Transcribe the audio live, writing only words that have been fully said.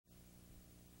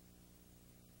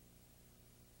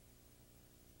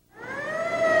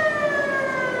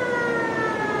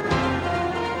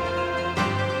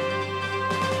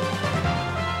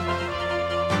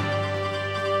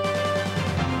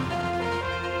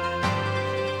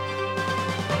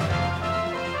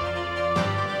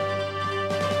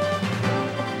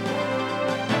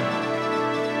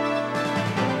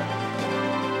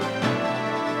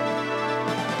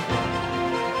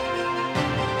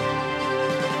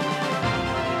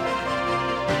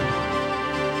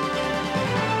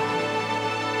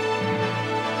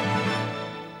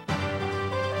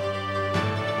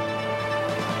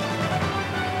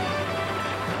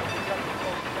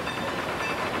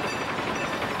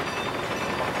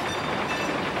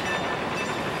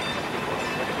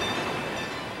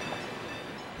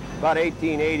About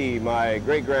 1880, my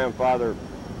great-grandfather,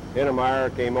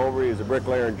 Hinnemeyer, came over. He was a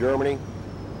bricklayer in Germany.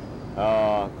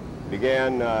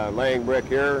 Began laying brick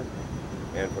here,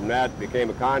 and from that became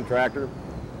a contractor.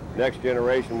 Next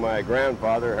generation, my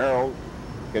grandfather, Harold,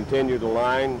 continued the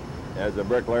line as a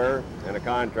bricklayer and a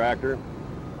contractor.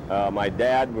 My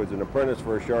dad was an apprentice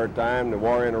for a short time. The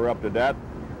war interrupted that.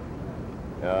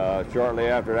 Shortly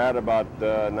after that, about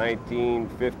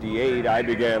 1958, I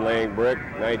began laying brick.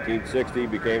 1960,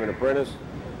 became an apprentice.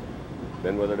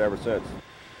 Been with it ever since.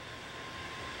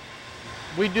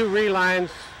 We do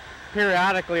relines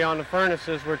periodically on the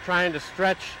furnaces. We're trying to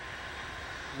stretch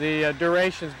the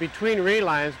durations between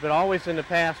relines, but always in the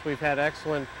past we've had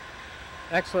excellent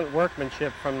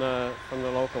workmanship from the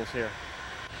locals here.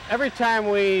 Every time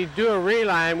we do a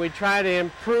reline, we try to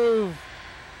improve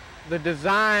the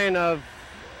design of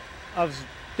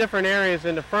different areas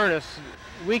in the furnace.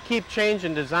 We keep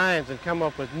changing designs and come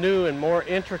up with new and more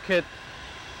intricate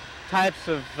types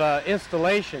of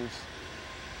installations.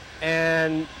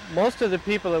 And most of the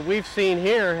people that we've seen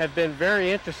here have been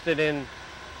very interested in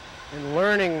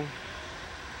learning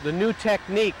the new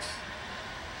techniques.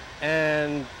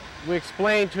 And we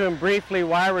explained to them briefly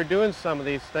why we're doing some of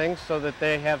these things so that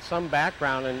they have some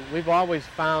background. And we've always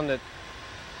found that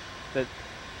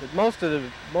most of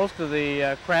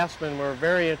the craftsmen were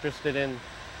very interested in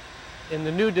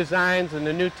the new designs and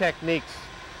the new techniques,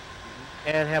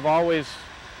 and have always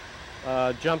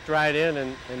jumped right in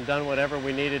and done whatever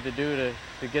we needed to do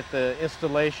to get the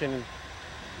installation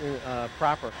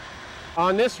proper.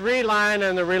 On this reline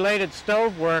and the related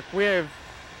stove work, we've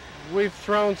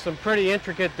thrown some pretty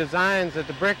intricate designs at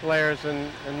the bricklayers,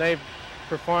 and they've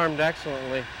performed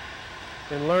excellently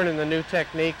in learning the new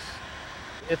techniques.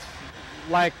 It's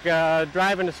like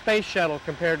driving a space shuttle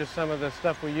compared to some of the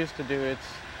stuff we used to do. It's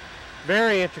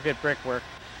very intricate brickwork.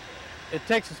 It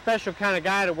takes a special kind of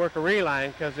guy to work a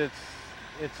reline because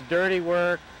it's dirty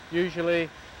work usually.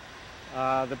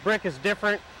 The brick is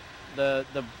different. The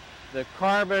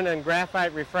carbon and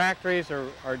graphite refractories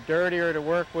are dirtier to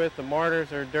work with. The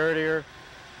mortars are dirtier.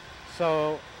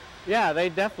 So yeah, they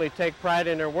definitely take pride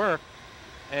in their work.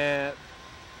 And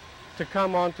to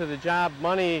come onto the job,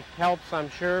 money helps, I'm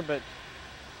sure, but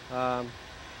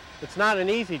it's not an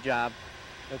easy job.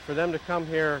 And for them to come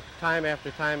here time after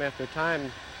time after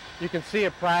time, you can see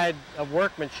a pride of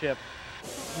workmanship.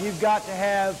 You've got to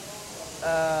have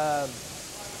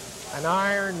an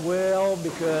iron will,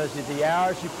 because of the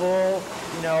hours you pull.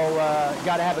 You know, you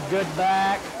got to have a good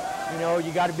back. You know,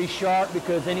 you got to be sharp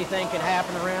because anything can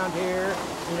happen around here,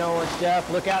 you know, and stuff.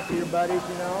 Look out for your buddies,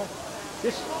 you know.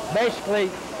 Just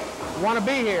basically want to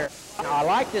be here. Now, I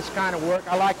like this kind of work.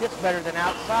 I like this better than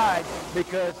outside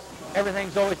because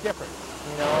everything's always different,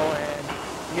 you know,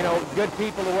 and, you know, good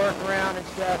people to work around and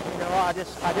stuff, you know. I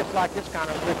just like this kind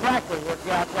of refractory work.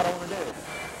 Yeah, that's what I want to do.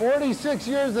 46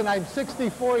 years and I'm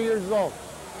 64 years old.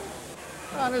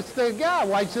 Honest to God,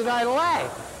 why should I lie?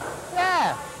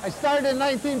 Yeah, I started in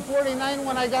 1949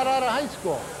 when I got out of high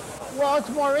school. Well, it's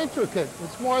more intricate.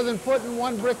 It's more than putting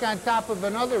one brick on top of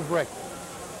another brick.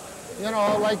 You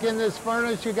know, like in this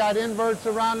furnace, you got inverts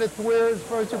around the tweers.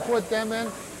 First you put them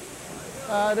in.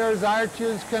 There's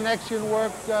arches, connection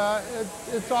work.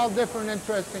 It's all different,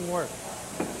 interesting work.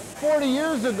 40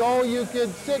 years ago, you could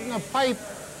sit in a pipe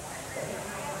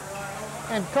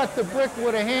and cut the brick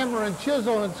with a hammer and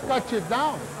chisel and scotch it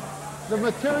down. The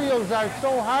materials are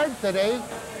so hard today,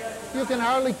 you can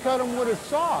hardly cut them with a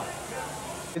saw.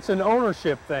 It's an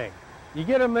ownership thing. You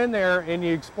get them in there and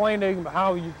you explain to them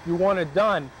how you want it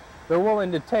done. They're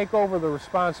willing to take over the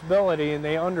responsibility, and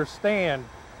they understand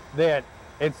that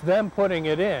it's them putting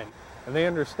it in. And they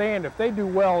understand if they do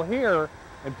well here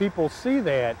and people see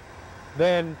that,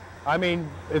 then, I mean,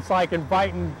 it's like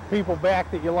inviting people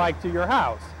back that you like to your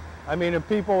house. I mean, if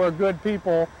people are good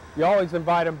people, you always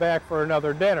invite them back for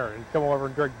another dinner and come over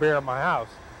and drink beer at my house.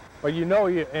 But you know,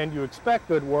 and you expect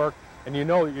good work, and you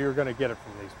know that you're going to get it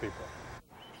from these people.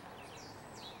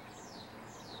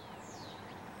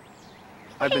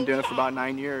 I've been doing it for about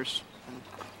 9 years and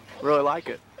really like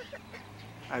it.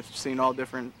 I've seen all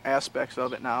different aspects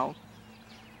of it now.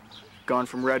 Gone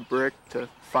from red brick to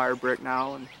fire brick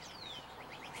now, and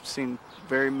seen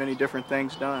very many different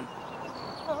things done.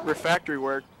 Refractory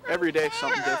work, every day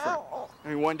something different. I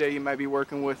mean, one day you might be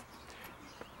working with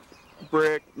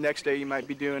brick, next day you might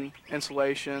be doing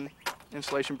insulation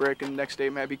brick, and the next day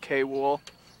it might be K-wool.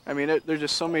 I mean, there's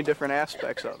just so many different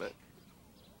aspects of it.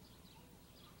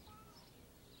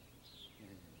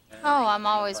 Oh, I'm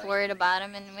always worried about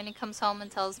him, and when he comes home and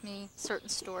tells me certain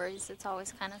stories, it's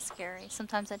always kind of scary.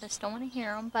 Sometimes I just don't want to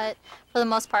hear them, but for the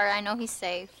most part, I know he's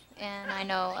safe, and I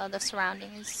know the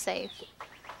surrounding is safe.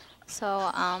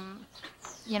 So,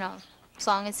 you know, as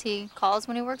long as he calls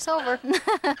when he works over.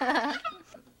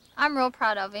 I'm real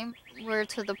proud of him. We're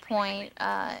to the point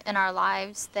in our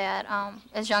lives that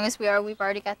as young as we are, we've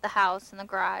already got the house and the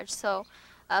garage. So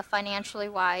financially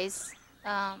wise,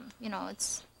 you know,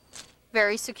 it's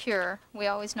very secure. We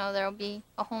always know there'll be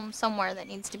a home somewhere that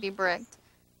needs to be bricked.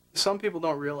 Some people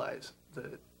don't realize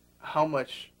how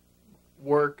much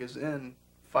work is in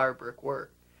fire brick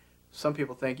work. Some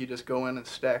people think you just go in and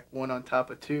stack one on top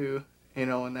of two, you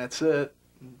know, and that's it,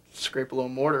 and scrape a little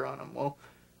mortar on them. Well,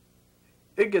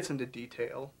 it gets into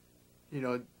detail. You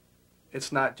know,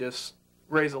 it's not just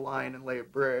raise a line and lay a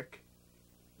brick.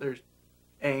 There's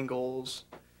angles,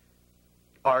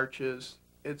 arches.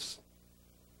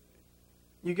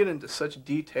 You get into such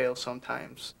detail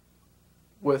sometimes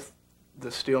with the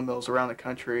steel mills around the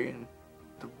country, and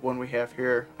the one we have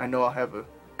here. I know I'll have a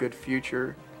good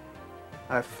future.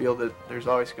 I feel that there's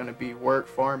always going to be work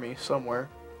for me somewhere,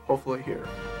 hopefully here.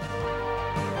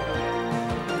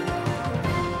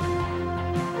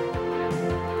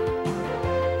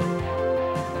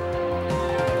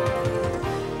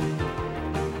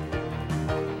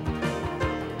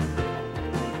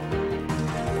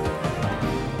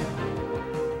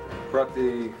 We're at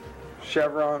the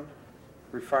Chevron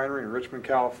refinery in Richmond,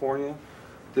 California.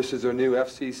 This is our new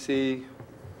FCC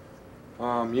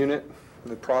unit.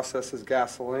 The process is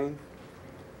gasoline.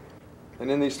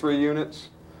 And in these three units,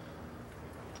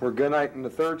 we're gunniting the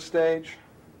third stage.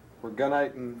 We're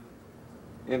gunniting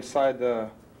inside the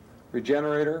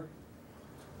regenerator.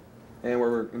 And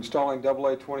we're installing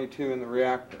AA-22 in the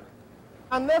reactor.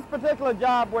 On this particular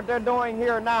job, what they're doing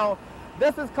here now,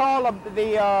 this is called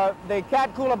the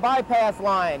cat cooler bypass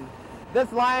line.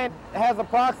 This line has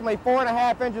approximately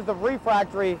 4.5 inches of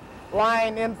refractory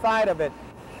line inside of it.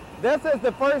 This is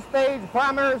the first stage,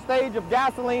 primary stage of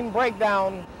gasoline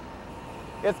breakdown.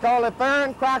 It's called a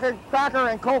Farron cracker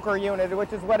and coker unit,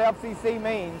 which is what FCC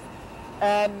means.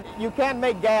 And you can't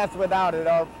make gas without it,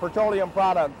 or petroleum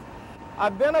products.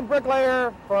 I've been a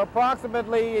bricklayer for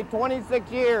approximately 26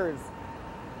 years.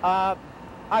 I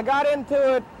got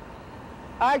into it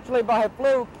actually by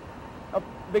fluke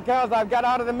because I got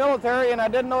out of the military and I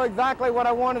didn't know exactly what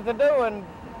I wanted to do, and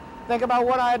think about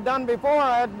what I had done before.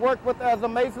 I had worked as a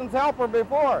mason's helper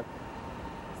before.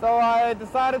 So I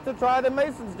decided to try the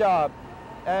mason's job,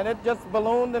 and it just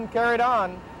ballooned and carried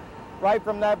on right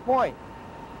from that point.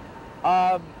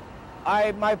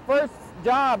 My first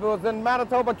job was in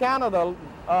Manitoba, Canada,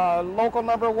 local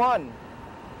number 1.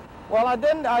 Well, I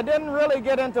didn't really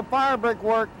get into fire brick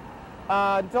work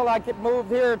until I moved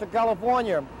here to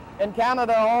California. In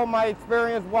Canada, all my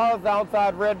experience was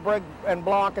outside red brick and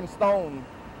block and stone.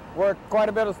 Worked quite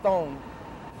a bit of stone.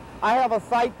 I have a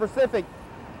site-specific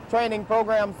training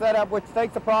program set up, which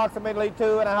takes approximately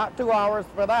 2 hours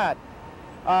for that.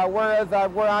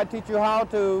 Where I teach you how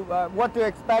to what to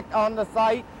expect on the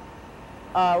site,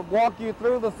 walk you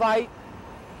through the site,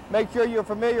 make sure you're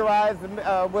familiarized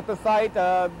with the site.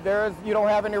 You don't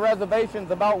have any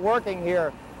reservations about working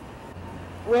here.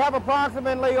 We have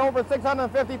approximately over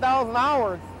 650,000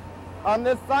 hours on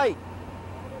this site,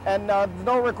 and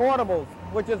no recordables,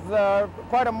 which is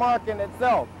quite a mark in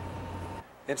itself.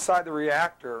 Inside the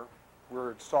reactor,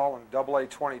 we're installing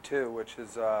AA-22, which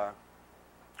is a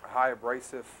high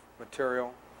abrasive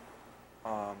material,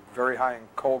 very high in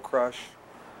cold crush,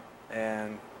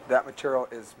 and that material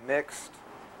is mixed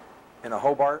in a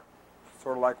Hobart,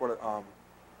 sort of like what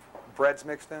bread's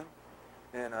mixed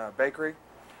in a bakery,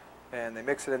 and they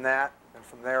mix it in that, and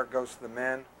from there it goes to the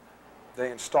men. They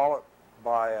install it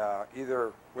by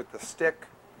either with the stick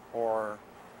or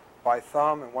by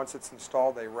thumb, and once it's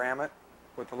installed, they ram it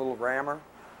with a little rammer,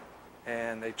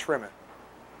 and they trim it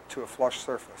to a flush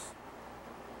surface.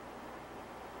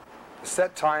 The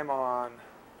set time on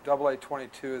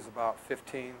AA-22 is about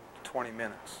 15 to 20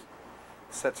 minutes.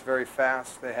 It sets very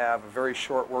fast. They have a very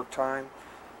short work time,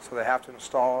 so they have to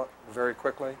install it very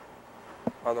quickly.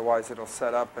 Otherwise, it'll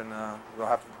set up and they'll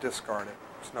have to discard it.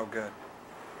 It's no good.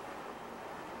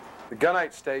 The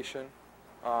gunite station,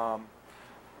 the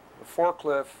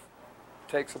forklift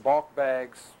takes the bulk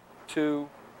bags to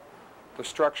the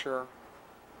structure,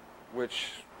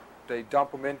 which they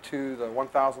dump them into the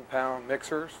 1,000-pound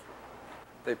mixers.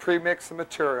 They pre-mix the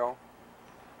material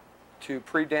to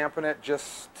pre-dampen it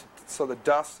just so the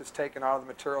dust is taken out of the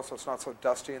material so it's not so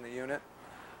dusty in the unit.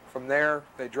 From there,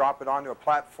 they drop it onto a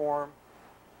platform.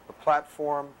 The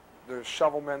platform, there's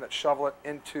shovelmen that shovel it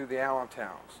into the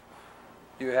Allentowns.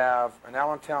 You have an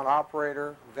Allentown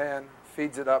operator, then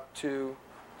feeds it up to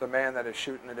the man that is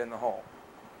shooting it in the hole.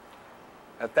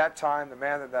 At that time, the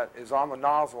man that is on the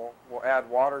nozzle will add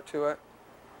water to it,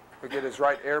 He'll get his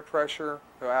right air pressure,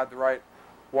 he'll add the right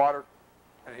water,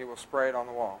 and he will spray it on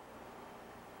the wall.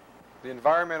 The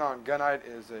environment on gunite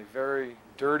is a very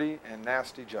dirty and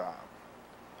nasty job.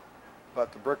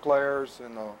 But the bricklayers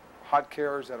and the hot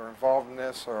carriers that are involved in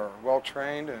this are well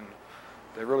trained, and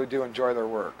they really do enjoy their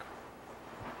work.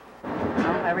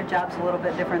 Every job's a little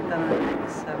bit different than the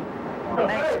next, so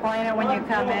they explain it when you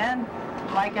come in.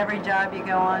 Like every job you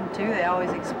go on to, they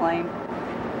always explain.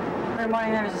 Every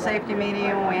morning there's a safety meeting,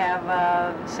 and we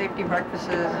have safety breakfasts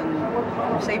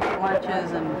and safety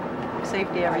lunches and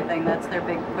safety everything. That's their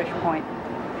big push point.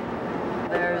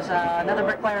 There's another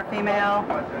bricklayer female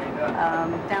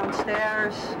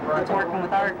downstairs that's working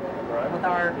with our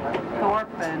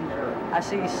Thorpe, and I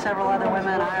see several other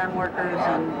women, iron workers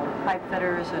and pipe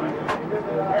fitters, and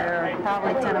there are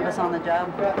probably 10 of us on the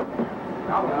job.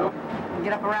 We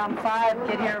get up around 5,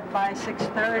 get here by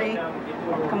 6:30,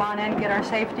 come on in, get our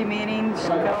safety meetings,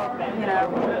 go, you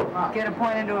know, get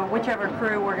appointed to whichever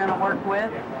crew we're going to work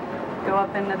with, go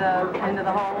up into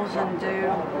the holes and do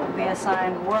the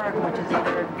assigned work, which is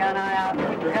either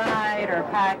gunite or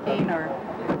packing, or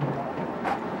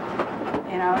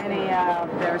you know, any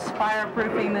there's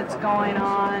fireproofing that's going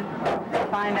on.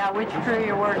 Find out which crew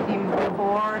you're working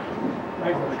for.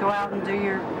 Go out and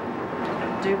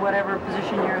do whatever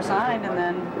position you're assigned, and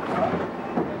then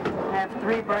have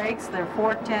 3 breaks. They're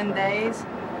 4 10 days.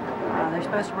 They're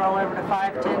supposed to roll over to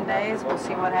 5 10 days. We'll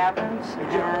see what happens,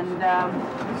 and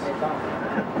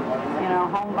you know,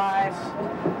 home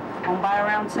by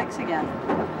around 6 again.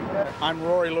 I'm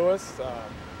Rory Lewis.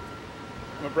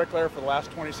 I'm a bricklayer for the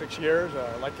last 26 years.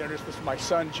 I'd like to introduce this to my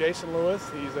son, Jason Lewis.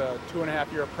 He's a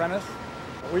 2.5-year apprentice.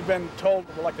 We've been told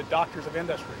we're like the doctors of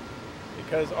industry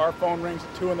because our phone rings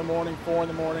at 2 in the morning, 4 in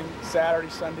the morning, Saturday,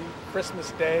 Sunday,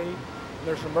 Christmas Day. And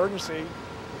there's an emergency.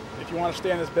 If you want to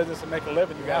stay in this business and make a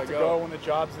living, you have to go when the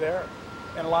job's there.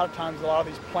 And a lot of times, a lot of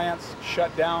these plants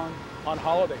shut down on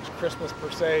holidays, Christmas per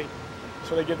se,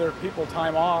 so they give their people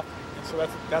time off. And so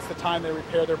that's the time they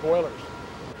repair their boilers.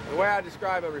 The way I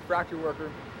describe a refractory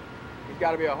worker, he's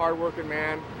got to be a hard-working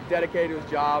man, dedicated to his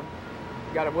job.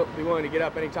 He's got to be willing to get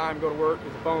up any time and go to work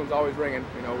because the phone's always ringing.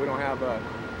 You know, we don't have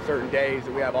certain days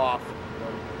that we have off. You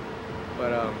know.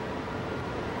 But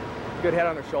good head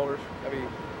on their shoulders. I mean,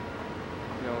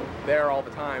 you know, there all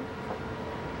the time.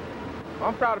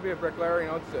 I'm proud to be a bricklayer. You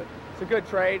know, it's a good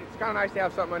trade. It's kind of nice to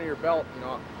have something under your belt. You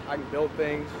know, I can build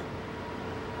things.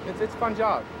 It's a fun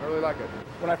job. I really like it.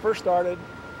 When I first started,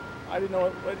 I didn't know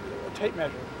what a tape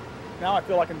measure. Now I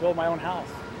feel I can build my own house.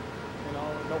 You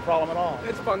know, no problem at all.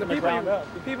 It's fun. The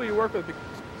people you work with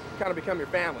kind of become your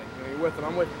family. You know, you're with them.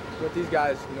 I'm with these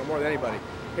guys, you know, more than anybody.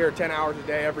 Here 10 hours a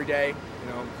day, every day.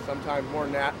 You know, sometimes more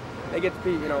than that. They get to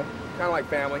be, you know, kind of like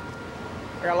family.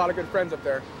 I got a lot of good friends up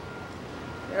there.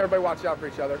 Everybody watches out for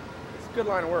each other. It's a good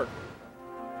line of work.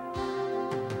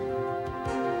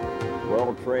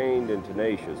 Well-trained and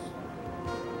tenacious.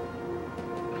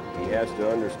 He has to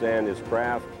understand his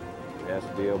craft. He has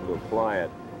to be able to apply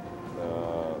it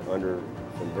under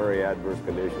some very adverse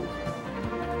conditions.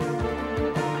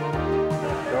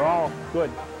 They're all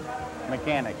good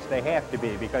mechanics. They have to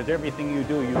be, because everything you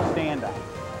do, you stand on.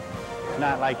 It's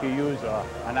not like you use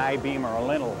an I-beam or a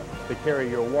lintel to carry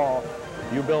your wall.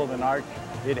 You build an arch,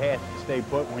 it has to stay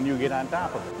put when you get on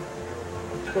top of it.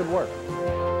 It's good work.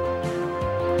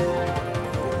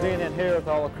 Being in here with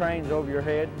all the cranes over your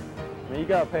head, I mean, you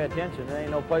gotta pay attention. There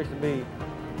ain't no place to be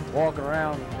walking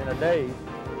around in a daze.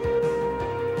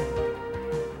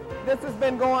 This has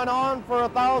been going on for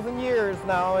 1,000 years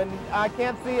now, and I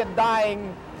can't see it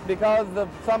dying because of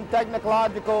some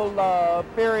technological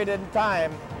period in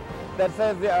time that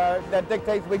says that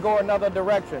dictates we go another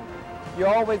direction. You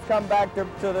always come back to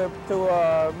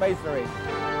masonry.